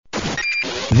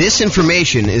This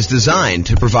information is designed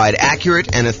to provide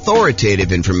accurate and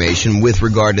authoritative information with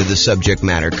regard to the subject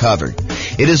matter covered.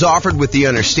 It is offered with the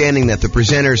understanding that the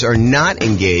presenters are not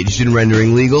engaged in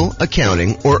rendering legal,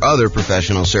 accounting, or other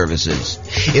professional services.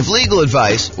 If legal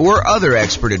advice or other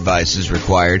expert advice is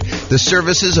required, the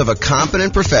services of a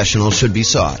competent professional should be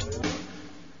sought.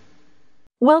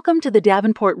 Welcome to the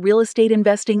Davenport Real Estate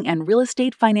Investing and Real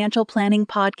Estate Financial Planning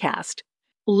Podcast.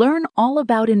 Learn all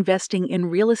about investing in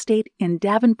real estate in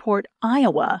Davenport,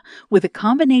 Iowa, with a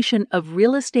combination of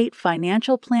real estate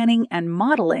financial planning and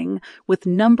modeling with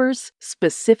numbers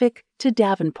specific to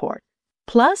Davenport.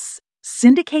 Plus,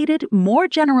 syndicated, more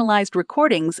generalized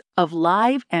recordings of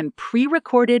live and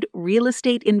pre-recorded real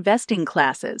estate investing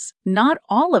classes, not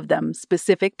all of them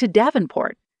specific to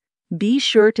Davenport. Be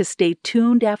sure to stay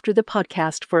tuned after the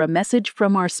podcast for a message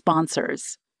from our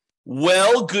sponsors.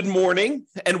 Well, good morning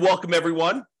and welcome,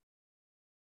 everyone.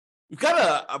 We've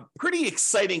got a pretty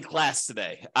exciting class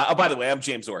today. By the way, I'm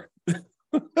James Orr.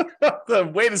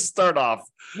 The way to start off.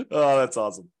 Oh, that's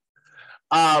awesome.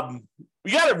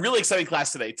 We got a really exciting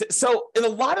class today. So in a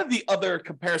lot of the other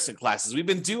comparison classes, we've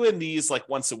been doing these like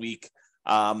once a week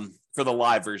for the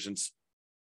live versions.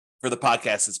 For the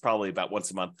podcast, it's probably about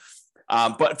once a month.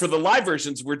 But for the live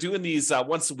versions, we're doing these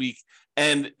once a week.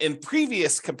 And in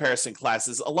previous comparison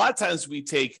classes, a lot of times we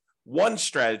take one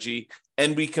strategy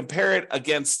and we compare it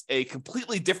against a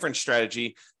completely different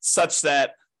strategy such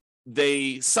that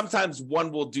sometimes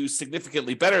one will do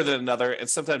significantly better than another, and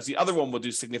sometimes the other one will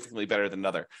do significantly better than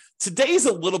another. Today's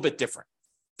a little bit different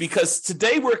because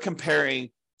today we're comparing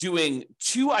doing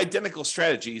two identical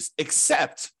strategies,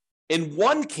 except in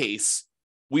one case,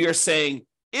 we are saying,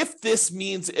 if this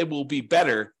means it will be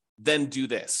better, then do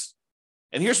this.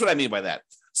 And here's what I mean by that.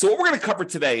 So what we're going to cover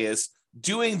today is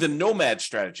doing the nomad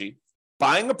strategy,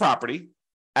 buying a property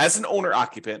as an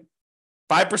owner-occupant,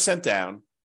 5% down,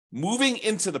 moving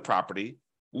into the property,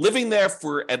 living there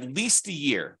for at least a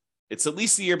year. It's at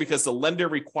least a year because the lender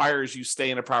requires you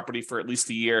stay in a property for at least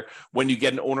a year when you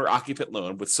get an owner-occupant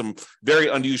loan, with some very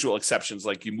unusual exceptions,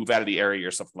 like you move out of the area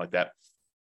or something like that.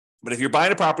 But if you're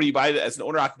buying a property, you buy it as an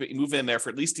owner-occupant, you move in there for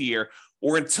at least a year,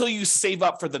 or until you save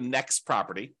up for the next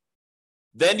property.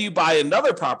 Then you buy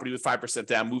another property with 5%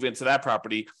 down, move into that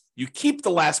property. You keep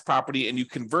the last property and you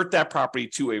convert that property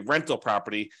to a rental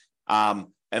property. And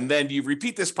then you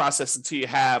repeat this process until you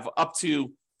have up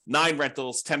to 9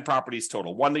 rentals, 10 properties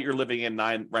total, one that you're living in,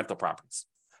 9 rental properties.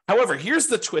 However, here's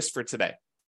the twist for today.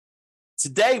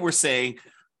 Today, we're saying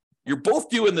you're both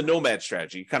doing the nomad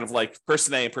strategy, kind of like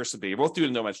person A and person B. You're both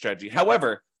doing the nomad strategy.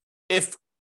 However, if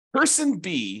person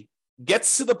B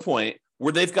gets to the point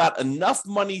where they've got enough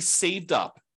money saved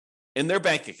up in their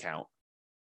bank account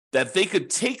that they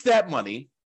could take that money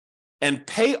and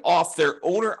pay off their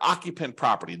owner-occupant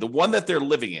property, the one that they're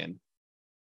living in,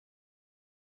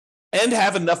 and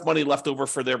have enough money left over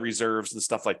for their reserves and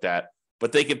stuff like that,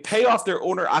 but they could pay off their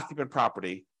owner-occupant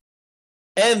property.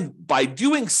 And by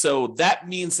doing so, that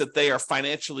means that they are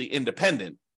financially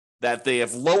independent, that they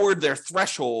have lowered their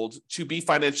threshold to be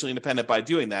financially independent by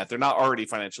doing that. They're not already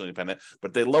financially independent,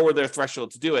 but they lower their threshold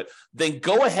to do it. Then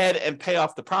go ahead and pay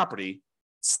off the property,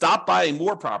 stop buying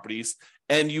more properties,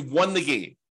 and you've won the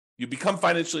game. You become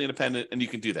financially independent and you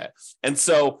can do that. And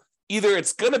so either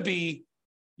it's going to be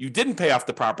you didn't pay off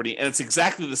the property and it's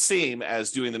exactly the same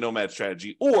as doing the nomad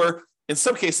strategy, or in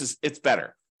some cases, it's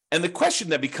better. And the question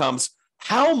that becomes,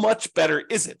 how much better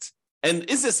is it? And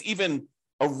is this even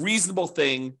a reasonable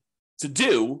thing to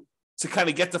do to kind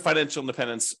of get to financial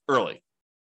independence early?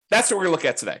 That's what we're going to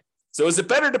look at today. So is it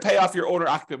better to pay off your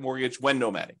owner-occupant mortgage when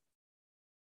nomading?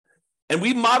 And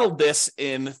we modeled this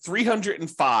in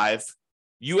 305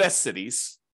 U.S.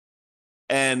 cities,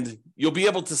 and you'll be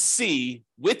able to see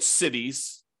which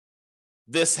cities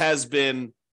this has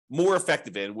been more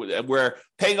effective in, where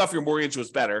paying off your mortgage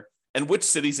was better, and which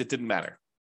cities it didn't matter.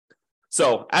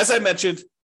 So as I mentioned,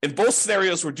 in both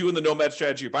scenarios, we're doing the nomad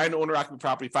strategy. You're buying an owner-occupant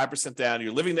property, 5% down.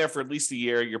 You're living there for at least a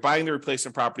year. You're buying the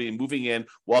replacement property and moving in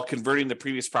while converting the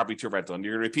previous property to a rental. And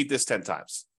you're going to repeat this 10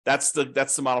 times. That's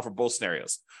the model for both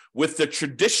scenarios. With the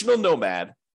traditional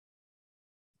nomad,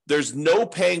 there's no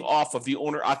paying off of the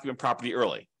owner-occupant property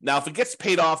early. Now, if it gets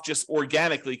paid off just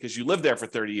organically because you lived there for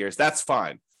 30 years, that's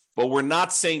fine. But we're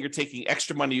not saying you're taking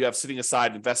extra money you have sitting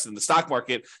aside, invested in the stock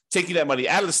market, taking that money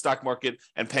out of the stock market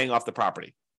and paying off the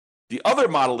property. The other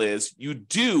model is you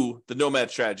do the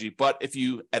nomad strategy, but if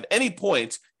you, at any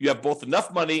point, you have both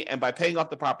enough money and by paying off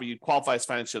the property, you qualify as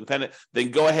financially independent,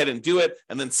 then go ahead and do it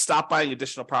and then stop buying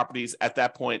additional properties at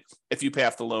that point if you pay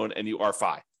off the loan and you are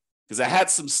fine. Because I had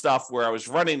some stuff where I was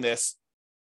running this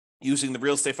using the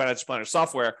real estate financial planner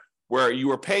software where you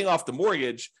were paying off the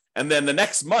mortgage, and then the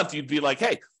next month you'd be like,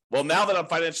 hey, well, now that I'm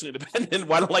financially independent,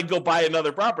 why don't I go buy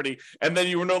another property? And then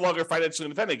you were no longer financially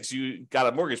independent because you got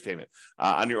a mortgage payment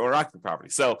on your owner-occupant property.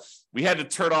 So we had to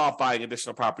turn off buying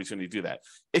additional properties when you do that.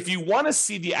 If you want to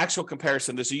see the actual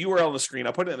comparison, there's a URL on the screen.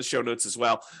 I'll put it in the show notes as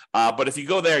well. But if you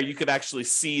go there, you could actually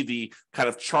see the kind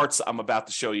of charts I'm about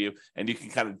to show you, and you can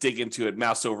kind of dig into it,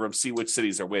 mouse over them, see which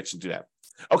cities are which, and do that.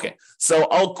 Okay, so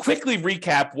I'll quickly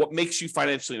recap what makes you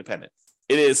financially independent.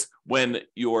 It is when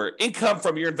your income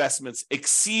from your investments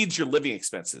exceeds your living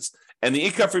expenses. And the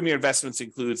income from your investments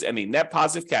includes any net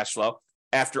positive cash flow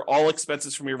after all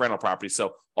expenses from your rental property.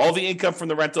 So all the income from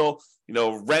the rental,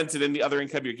 rent and any other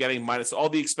income you're getting minus all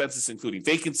the expenses, including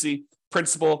vacancy,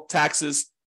 principal, taxes,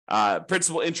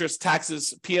 principal, interest,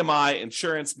 taxes, PMI,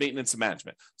 insurance, maintenance, and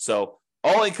management. So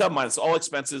all income minus all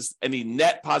expenses, any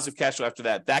net positive cash flow after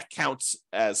that counts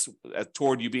as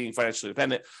toward you being financially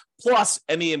independent, plus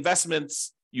any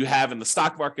investments you have in the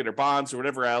stock market or bonds or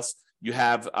whatever else you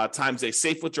have times a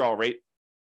safe withdrawal rate.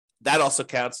 That also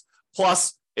counts.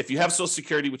 Plus, if you have Social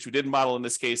Security, which we didn't model in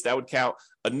this case, that would count.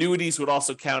 Annuities would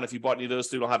also count if you bought any of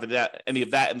those. We don't have any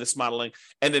of that in this modeling,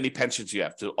 and any pensions you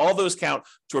have. So all those count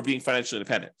toward being financially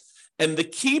independent. And the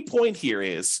key point here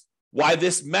is why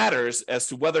this matters as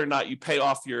to whether or not you pay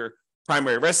off your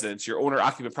primary residence, your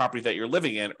owner-occupant property that you're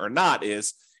living in or not,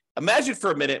 is imagine for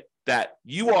a minute that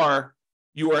you are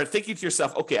thinking to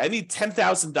yourself, okay, I need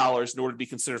 $10,000 in order to be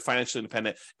considered financially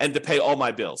independent and to pay all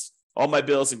my bills. All my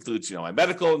bills includes, my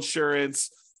medical insurance,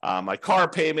 my car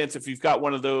payments, if you've got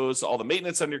one of those, all the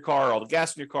maintenance on your car, all the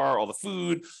gas in your car, all the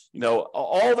food,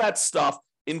 all that stuff,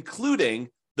 including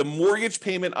the mortgage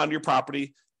payment on your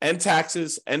property, and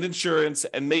taxes and insurance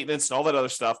and maintenance and all that other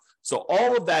stuff. So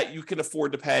all of that you can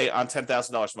afford to pay on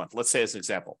 $10,000 a month, let's say as an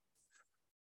example.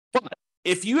 But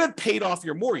if you had paid off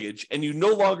your mortgage and you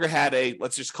no longer had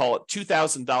let's just call it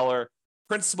 $2,000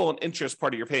 principal and interest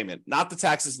part of your payment, not the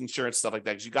taxes, insurance, stuff like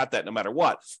that, because you got that no matter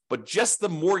what, but just the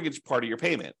mortgage part of your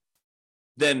payment,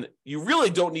 then you really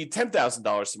don't need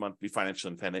 $10,000 a month to be financially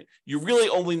independent. You really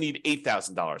only need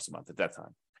 $8,000 a month at that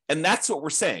time. And that's what we're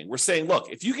saying. We're saying,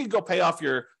 look, if you can go pay off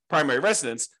your primary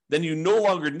residence, then you no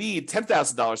longer need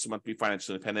 $10,000 a month to be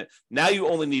financially independent. Now you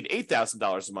only need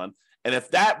 $8,000 a month. And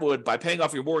if that would, by paying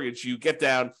off your mortgage, you get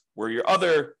down where your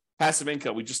other passive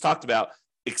income we just talked about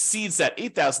exceeds that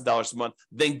 $8,000 a month,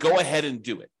 then go ahead and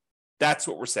do it. That's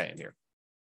what we're saying here.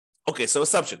 Okay, so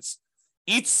assumptions.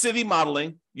 Each city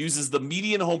modeling uses the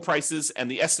median home prices and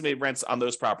the estimated rents on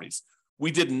those properties. We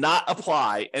did not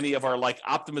apply any of our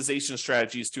optimization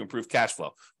strategies to improve cash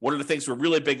flow. One of the things we're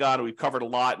really big on, and we've covered a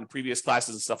lot in previous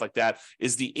classes and stuff like that,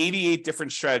 is the 88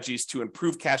 different strategies to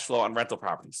improve cash flow on rental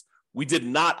properties. We did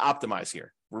not optimize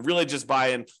here. We're really just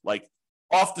buying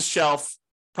off-the-shelf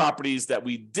properties that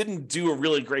we didn't do a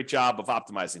really great job of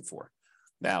optimizing for.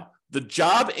 Now, the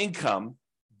job income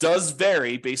does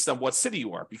vary based on what city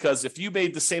you are, because if you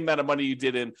made the same amount of money you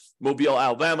did in Mobile,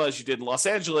 Alabama as you did in Los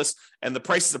Angeles, and the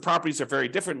prices of properties are very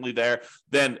differently there,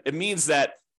 then it means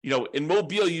that, in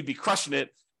Mobile, you'd be crushing it,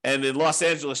 and in Los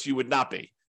Angeles, you would not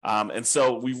be. And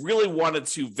so we really wanted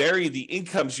to vary the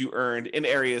incomes you earned in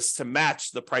areas to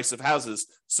match the price of houses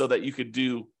so that you could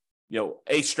do,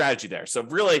 a strategy there. So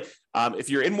really, if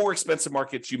you're in more expensive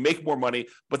markets, you make more money,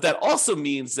 but that also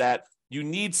means that you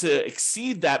need to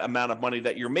exceed that amount of money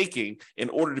that you're making in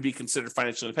order to be considered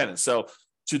financially independent. So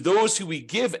to those who we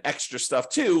give extra stuff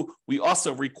to, we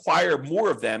also require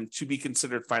more of them to be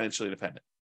considered financially independent.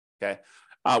 Okay.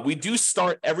 We do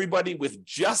start everybody with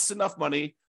just enough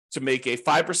money to make a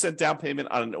 5% down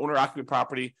payment on an owner-occupant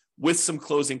property with some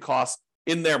closing costs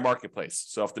in their marketplace.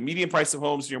 So if the median price of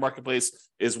homes in your marketplace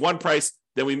is one price,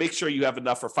 then we make sure you have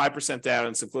enough for 5% down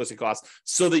and some closing costs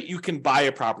so that you can buy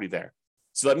a property there.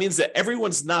 So that means that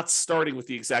everyone's not starting with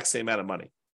the exact same amount of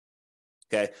money.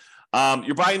 Okay.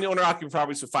 You're buying the owner-occupant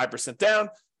properties with 5% down,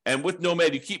 and with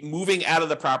Nomad, you keep moving out of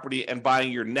the property and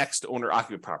buying your next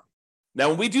owner-occupant property. Now,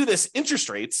 when we do this, the interest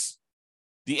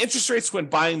rates when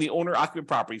buying the owner-occupant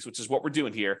properties, which is what we're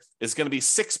doing here, is going to be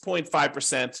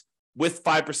 6.5% with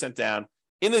 5% down.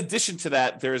 In addition to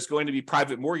that, there is going to be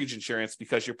private mortgage insurance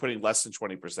because you're putting less than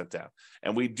 20% down.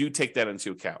 And we do take that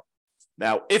into account.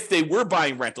 Now, if they were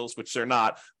buying rentals, which they're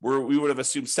not, we would have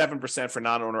assumed 7% for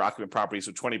non-owner occupant properties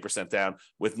with 20% down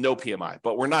with no PMI.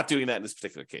 But we're not doing that in this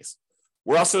particular case.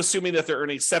 We're also assuming that they're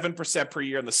earning 7% per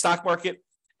year in the stock market.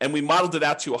 And we modeled it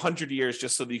out to 100 years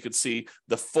just so that you could see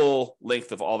the full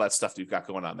length of all that stuff that you've got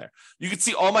going on there. You can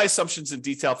see all my assumptions in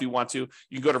detail if you want to.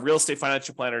 You can go to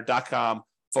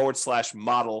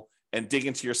realestatefinancialplanner.com/model and dig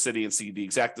into your city and see the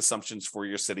exact assumptions for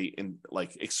your city in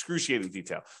excruciating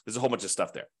detail. There's a whole bunch of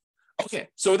stuff there. Okay,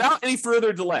 so without any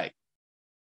further delay,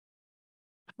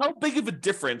 how big of a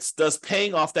difference does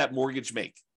paying off that mortgage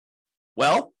make?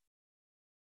 Well,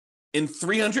 in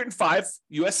 305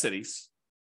 US cities,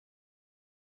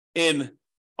 in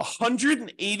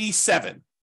 187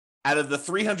 out of the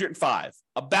 305,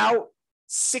 about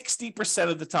 60%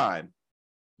 of the time,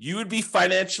 you would be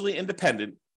financially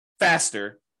independent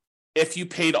faster if you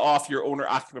paid off your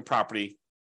owner-occupant property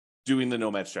doing the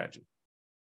nomad strategy.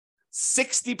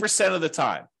 60% of the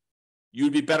time, you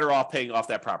would be better off paying off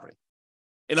that property.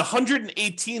 In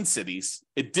 118 cities,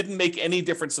 it didn't make any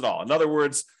difference at all. In other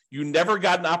words, you never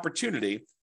got an opportunity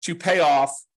to pay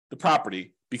off the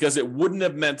property because it wouldn't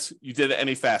have meant you did it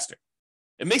any faster.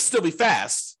 It may still be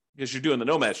fast because you're doing the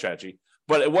nomad strategy,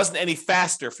 but it wasn't any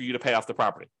faster for you to pay off the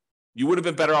property. You would have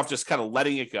been better off just kind of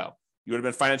letting it go. You would have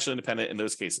been financially independent in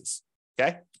those cases,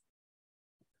 okay?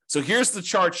 So here's the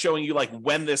chart showing you like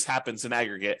when this happens in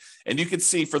aggregate. And you can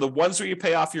see for the ones where you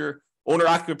pay off your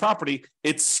owner-occupant property,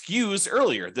 it skews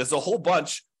earlier. There's a whole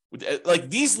bunch. Like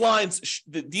these lines,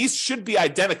 these should be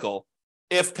identical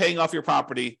if paying off your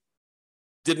property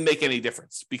didn't make any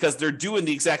difference because they're doing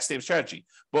the exact same strategy.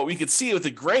 But we could see with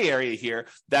the gray area here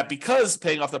that because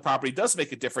paying off the property does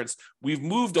make a difference, we've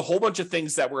moved a whole bunch of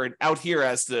things that were out here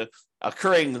as to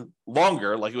occurring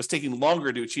longer, like it was taking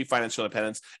longer to achieve financial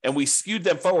independence, and we skewed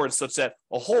them forward such that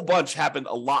a whole bunch happened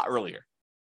a lot earlier,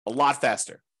 a lot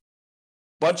faster.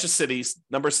 Bunch of cities,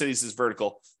 number of cities is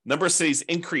vertical, number of cities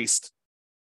increased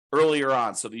earlier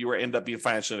on so that you end up being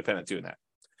financially independent doing that.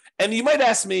 And you might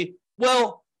ask me,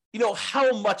 well,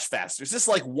 how much faster? Is this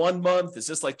like 1 month? Is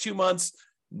this like 2 months?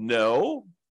 No.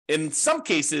 In some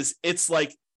cases, it's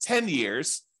like 10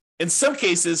 years. In some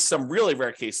cases, some really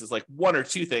rare cases, like 1 or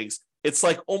 2 things, it's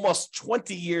like almost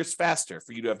 20 years faster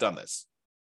for you to have done this,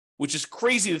 which is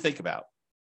crazy to think about.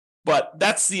 But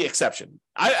that's the exception.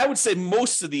 I would say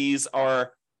most of these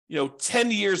are,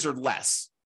 10 years or less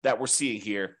that we're seeing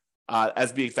here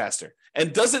as being faster.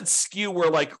 And does it skew where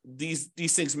like these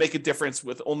things make a difference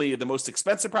with only the most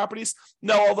expensive properties?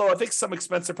 No, although I think some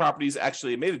expensive properties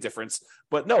actually made a difference.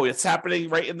 But no, it's happening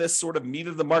right in this sort of meat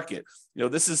of the market.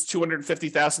 This is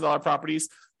 $250,000 properties.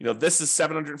 This is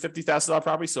 $750,000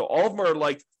 properties. So all of them are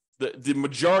like the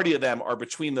majority of them are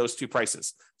between those two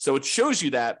prices. So it shows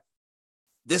you that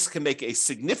this can make a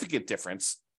significant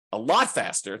difference a lot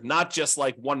faster, not just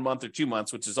like 1 month or 2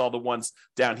 months, which is all the ones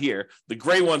down here. The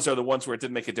gray ones are the ones where it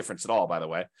didn't make a difference at all, by the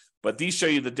way. But these show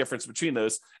you the difference between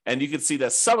those. And you can see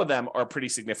that some of them are pretty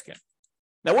significant.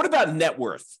 Now, what about net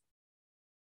worth?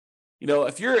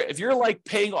 If you're like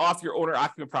paying off your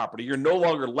owner-occupant property, you're no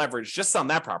longer leveraged just on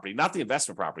that property, not the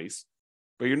investment properties,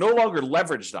 but you're no longer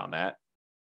leveraged on that.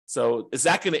 So is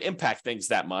that going to impact things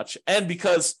that much? And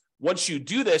because once you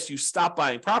do this, you stop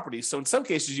buying properties. So in some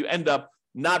cases, you end up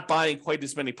not buying quite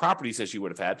as many properties as you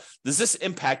would have had. Does this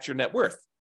impact your net worth?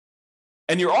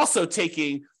 And you're also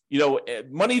taking,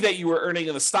 money that you were earning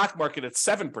in the stock market at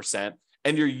 7%,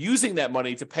 and you're using that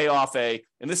money to pay off in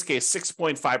this case,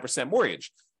 6.5%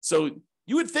 mortgage. So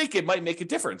you would think it might make a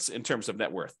difference in terms of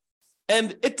net worth.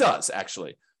 And it does,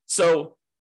 actually. So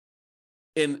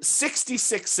in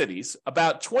 66 cities,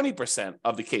 about 20%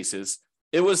 of the cases,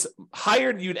 it was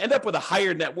higher. You'd end up with a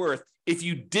higher net worth if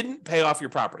you didn't pay off your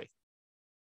property.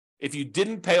 If you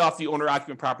didn't pay off the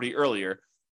owner-occupant property earlier,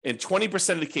 in 20%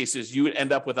 of the cases, you would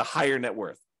end up with a higher net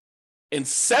worth. In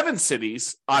 7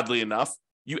 cities, oddly enough,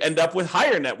 you end up with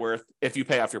higher net worth if you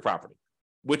pay off your property,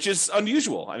 which is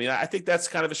unusual. I mean, I think that's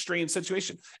kind of a strange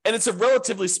situation. And it's a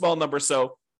relatively small number,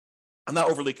 so I'm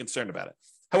not overly concerned about it.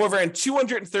 However, in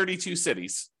 232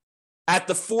 cities, at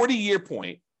the 40-year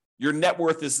point, your net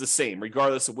worth is the same,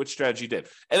 regardless of which strategy you did.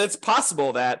 And it's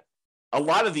possible that a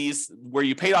lot of these where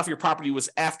you paid off your property was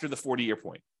after the 40-year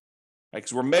point, right?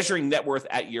 Because we're measuring net worth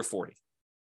at year 40.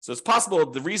 So it's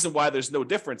possible the reason why there's no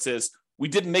difference is we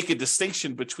didn't make a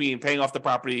distinction between paying off the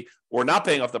property or not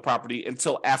paying off the property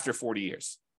until after 40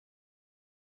 years.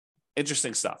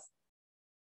 Interesting stuff.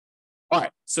 All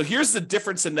right, so here's the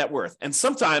difference in net worth. And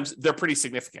sometimes they're pretty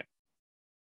significant.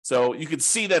 So you can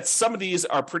see that some of these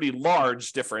are pretty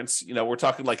large difference. We're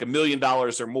talking like $1 million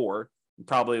or more.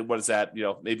 Probably, what is that?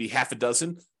 Maybe half a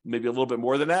dozen, maybe a little bit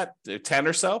more than that, 10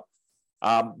 or so.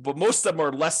 But most of them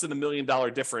are less than $1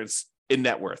 million difference in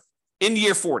net worth in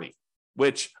year 40,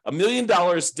 which $1 million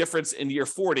difference in year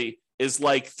 40 is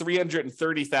like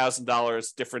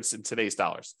 $330,000 difference in today's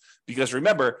dollars. Because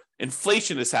remember,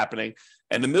 inflation is happening,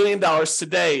 and $1 million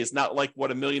today is not like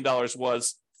what $1 million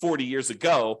was 40 years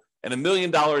ago, and $1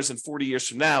 million in 40 years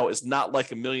from now is not like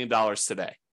 $1 million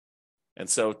today. And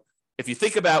so if you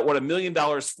think about what $1 million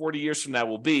 40 years from now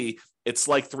will be, it's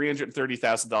like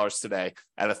 $330,000 today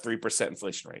at a 3%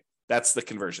 inflation rate. That's the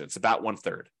conversion. It's about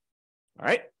 1/3. All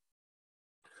right.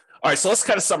 All right, so let's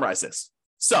kind of summarize this.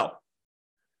 So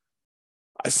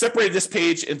I separated this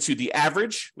page into the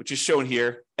average, which is shown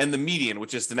here, and the median,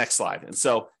 which is the next slide. And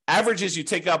so average is you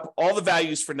take up all the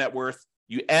values for net worth,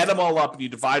 you add them all up, and you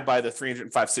divide by the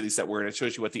 305 cities that we're in. It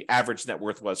shows you what the average net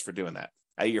worth was for doing that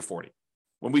at year 40.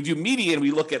 When we do median, we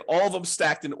look at all of them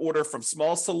stacked in order from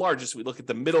smallest to largest. We look at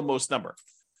the middlemost number.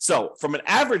 So from an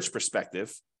average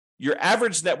perspective, your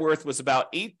average net worth was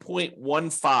about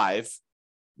 $8.15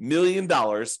 million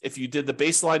if you did the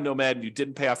baseline nomad and you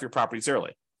didn't pay off your properties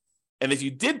early. And if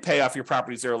you did pay off your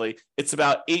properties early, it's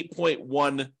about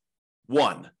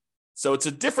 8.11. So it's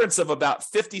a difference of about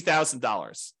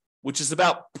 $50,000, which is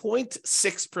about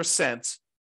 0.6%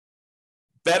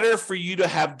 better for you to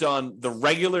have done the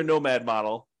regular nomad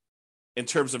model in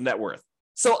terms of net worth.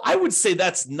 So I would say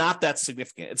that's not that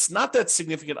significant. It's not that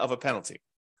significant of a penalty.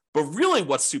 But really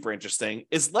what's super interesting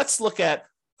is let's look at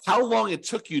how long it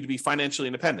took you to be financially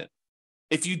independent.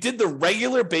 If you did the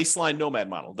regular baseline nomad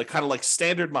model, the kind of like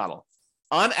standard model,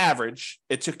 on average,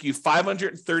 it took you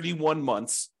 531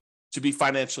 months to be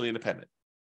financially independent.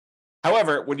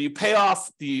 However, when you pay off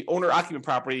the owner-occupant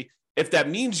property, if that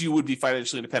means you would be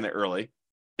financially independent early,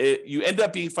 you end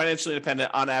up being financially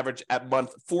independent on average at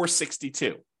month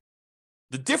 462.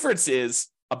 The difference is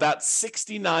about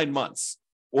 69 months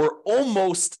or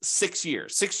almost 6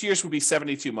 years. 6 years would be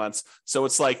 72 months. So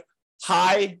it's like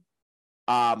high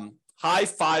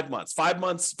 5 months,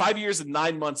 5 years and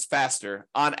 9 months faster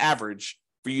on average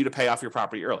for you to pay off your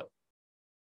property early.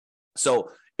 So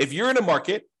if you're in a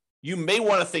market, you may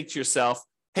want to think to yourself,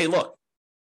 hey, look,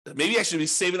 maybe I should be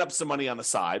saving up some money on the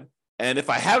side. And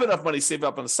if I have enough money saved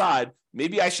up on the side,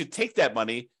 maybe I should take that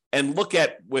money and look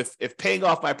at if paying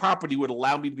off my property would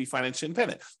allow me to be financially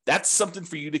independent. That's something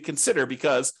for you to consider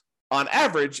because on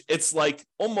average, it's like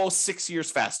almost 6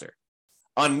 years faster.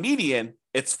 On median,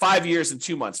 it's 5 years and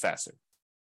 2 months faster.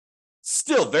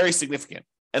 Still very significant.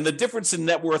 And the difference in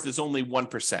net worth is only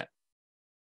 1%.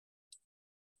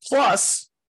 Plus,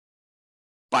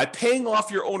 by paying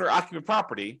off your owner-occupant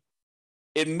property,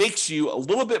 it makes you a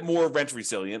little bit more rent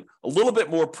resilient, a little bit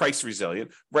more price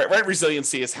resilient. Rent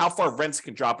resiliency is how far rents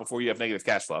can drop before you have negative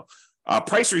cash flow.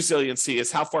 Price resiliency is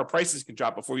how far prices can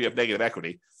drop before you have negative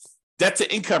equity. Debt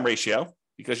to income ratio,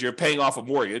 because you're paying off a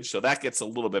mortgage, so that gets a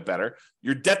little bit better.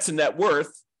 Your debt to net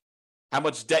worth, how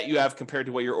much debt you have compared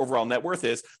to what your overall net worth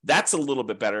is, that's a little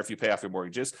bit better if you pay off your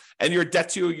mortgages. And your debt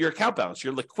to your account balance,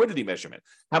 your liquidity measurement,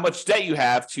 how much debt you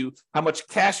have to how much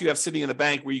cash you have sitting in the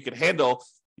bank where you can handle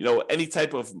any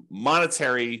type of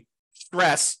monetary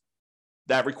stress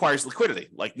that requires liquidity,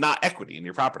 like not equity in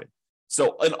your property.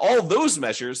 So in all those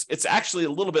measures, it's actually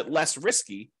a little bit less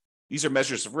risky. These are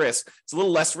measures of risk. It's a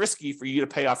little less risky for you to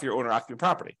pay off your owner-occupant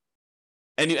property.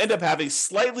 And you end up having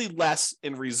slightly less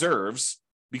in reserves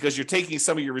because you're taking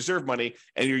some of your reserve money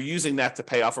and you're using that to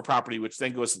pay off a property, which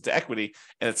then goes into equity,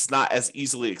 and it's not as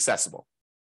easily accessible.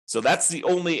 So that's the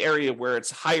only area where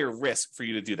it's higher risk for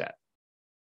you to do that.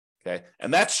 Okay,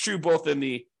 and that's true both in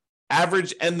the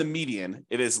average and the median.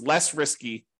 It is less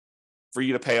risky for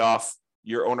you to pay off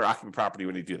your owner-occupant property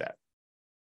when you do that.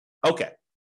 Okay,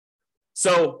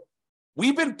 so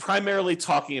we've been primarily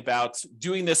talking about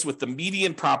doing this with the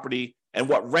median property and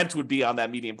what rent would be on that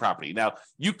median property. Now,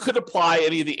 you could apply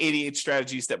any of the 88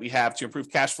 strategies that we have to improve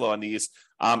cash flow on these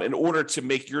in order to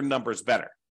make your numbers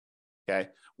better. Okay,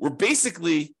 we're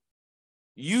basically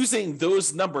using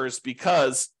those numbers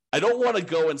because I don't want to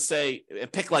go and say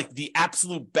and pick like the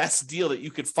absolute best deal that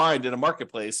you could find in a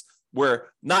marketplace where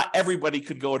not everybody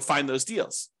could go and find those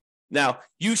deals. Now,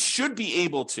 you should be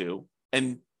able to,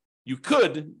 and you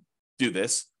could do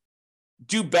this,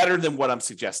 do better than what I'm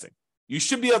suggesting. You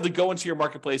should be able to go into your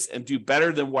marketplace and do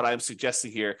better than what I'm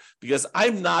suggesting here because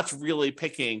I'm not really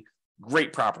picking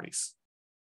great properties.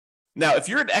 Now, if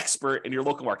you're an expert in your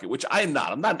local market, which I am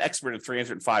not, I'm not an expert in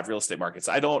 305 real estate markets.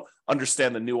 I don't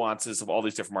understand the nuances of all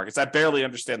these different markets. I barely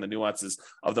understand the nuances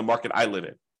of the market I live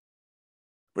in.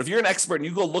 But if you're an expert and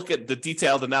you go look at the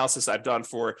detailed analysis I've done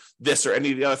for this or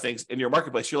any of the other things in your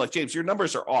marketplace, you're like, James, your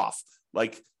numbers are off.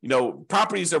 Like,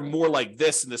 properties are more like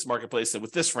this in this marketplace than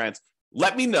with this rent.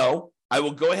 Let me know. I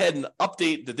will go ahead and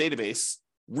update the database,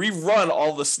 rerun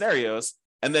all the scenarios,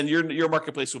 and then your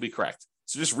marketplace will be correct.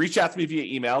 So just reach out to me via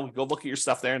email, go look at your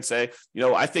stuff there and say,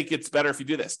 I think it's better if you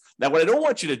do this. Now, what I don't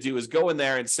want you to do is go in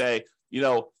there and say,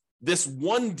 this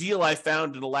one deal I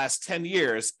found in the last 10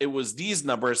 years, it was these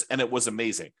numbers and it was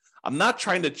amazing. I'm not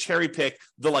trying to cherry pick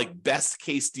the best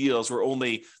case deals where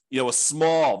only, a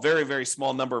small, very, very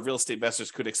small number of real estate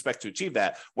investors could expect to achieve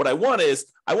that. What I want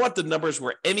the numbers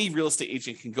where any real estate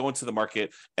agent can go into the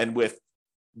market and with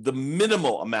the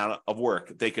minimal amount of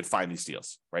work, they could find these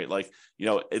deals, right?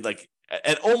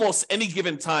 At almost any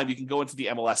given time, you can go into the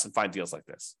MLS and find deals like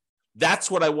this. That's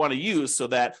what I want to use so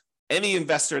that any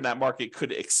investor in that market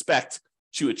could expect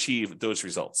to achieve those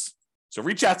results. So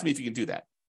reach out to me if you can do that.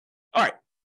 All right.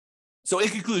 So in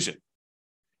conclusion,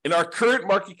 in our current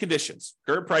market conditions,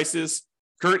 current prices,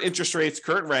 current interest rates,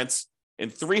 current rents, in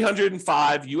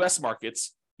 305 U.S.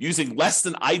 markets, using less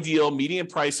than ideal median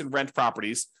price and rent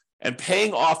properties, and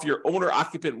paying off your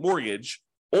owner-occupant mortgage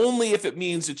only if it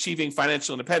means achieving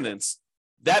financial independence,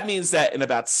 that means that in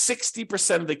about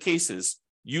 60% of the cases,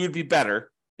 you would be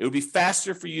better. It would be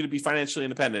faster for you to be financially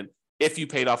independent if you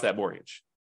paid off that mortgage.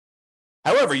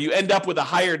 However, you end up with a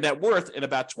higher net worth in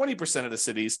about 20% of the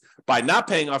cities by not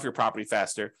paying off your property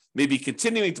faster, maybe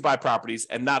continuing to buy properties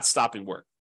and not stopping work.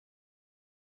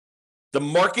 The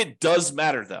market does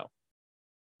matter, though.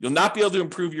 You'll not be able to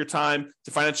improve your time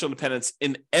to financial independence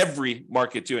in every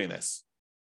market doing this.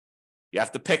 You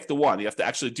have to pick the one. You have to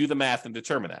actually do the math and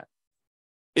determine that.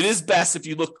 It is best if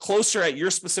you look closer at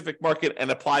your specific market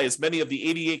and apply as many of the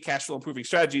 88 cash flow improving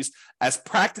strategies as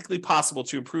practically possible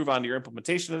to improve on your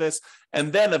implementation of this,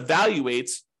 and then evaluate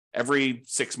every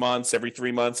 6 months, every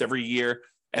 3 months, every year,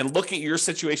 and look at your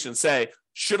situation and say,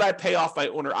 should I pay off my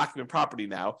owner-occupant property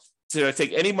now? Should I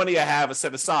take any money I have and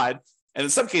set aside? And in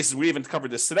some cases, we even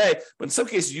covered this today, but in some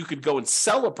cases, you could go and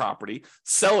sell a property,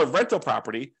 sell a rental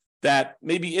property that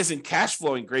maybe isn't cash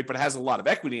flowing great, but has a lot of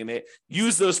equity in it.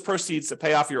 Use those proceeds to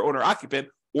pay off your owner occupant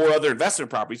or other investment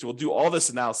properties. We'll do all this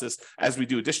analysis as we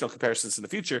do additional comparisons in the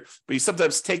future. But you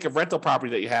sometimes take a rental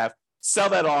property that you have, sell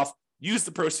that off, use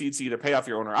the proceeds to either pay off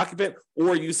your owner occupant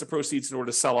or use the proceeds in order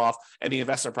to sell off any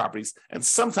investment properties. And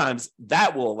sometimes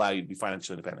that will allow you to be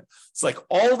financially independent. It's like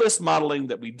all this modeling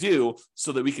that we do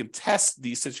so that we can test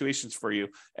these situations for you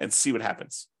and see what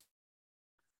happens.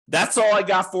 That's all I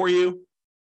got for you.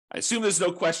 I assume there's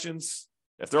no questions.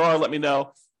 If there are, let me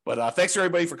know. But thanks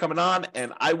everybody for coming on,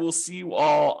 and I will see you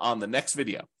all on the next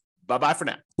video. Bye-bye for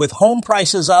now. With home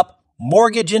prices up,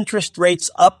 mortgage interest rates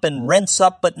up, and rents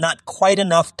up, but not quite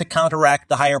enough to counteract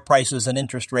the higher prices and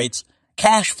interest rates,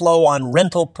 cash flow on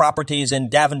rental properties in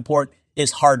Davenport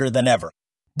is harder than ever.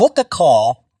 Book a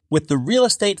call with the Real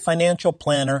Estate Financial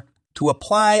Planner to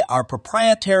apply our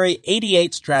proprietary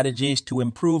 88 strategies to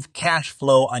improve cash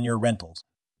flow on your rentals.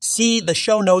 See the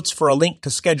show notes for a link to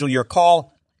schedule your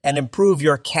call and improve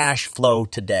your cash flow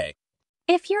today.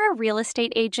 If you're a real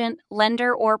estate agent,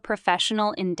 lender, or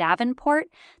professional in Davenport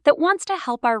that wants to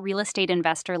help our real estate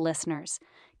investor listeners,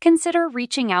 consider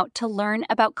reaching out to learn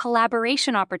about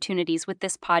collaboration opportunities with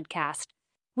this podcast.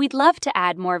 We'd love to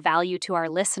add more value to our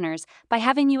listeners by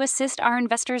having you assist our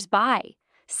investors buy,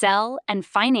 sell, and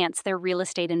finance their real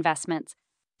estate investments.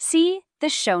 See the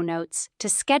show notes to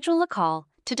schedule a call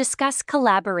to discuss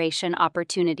collaboration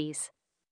opportunities.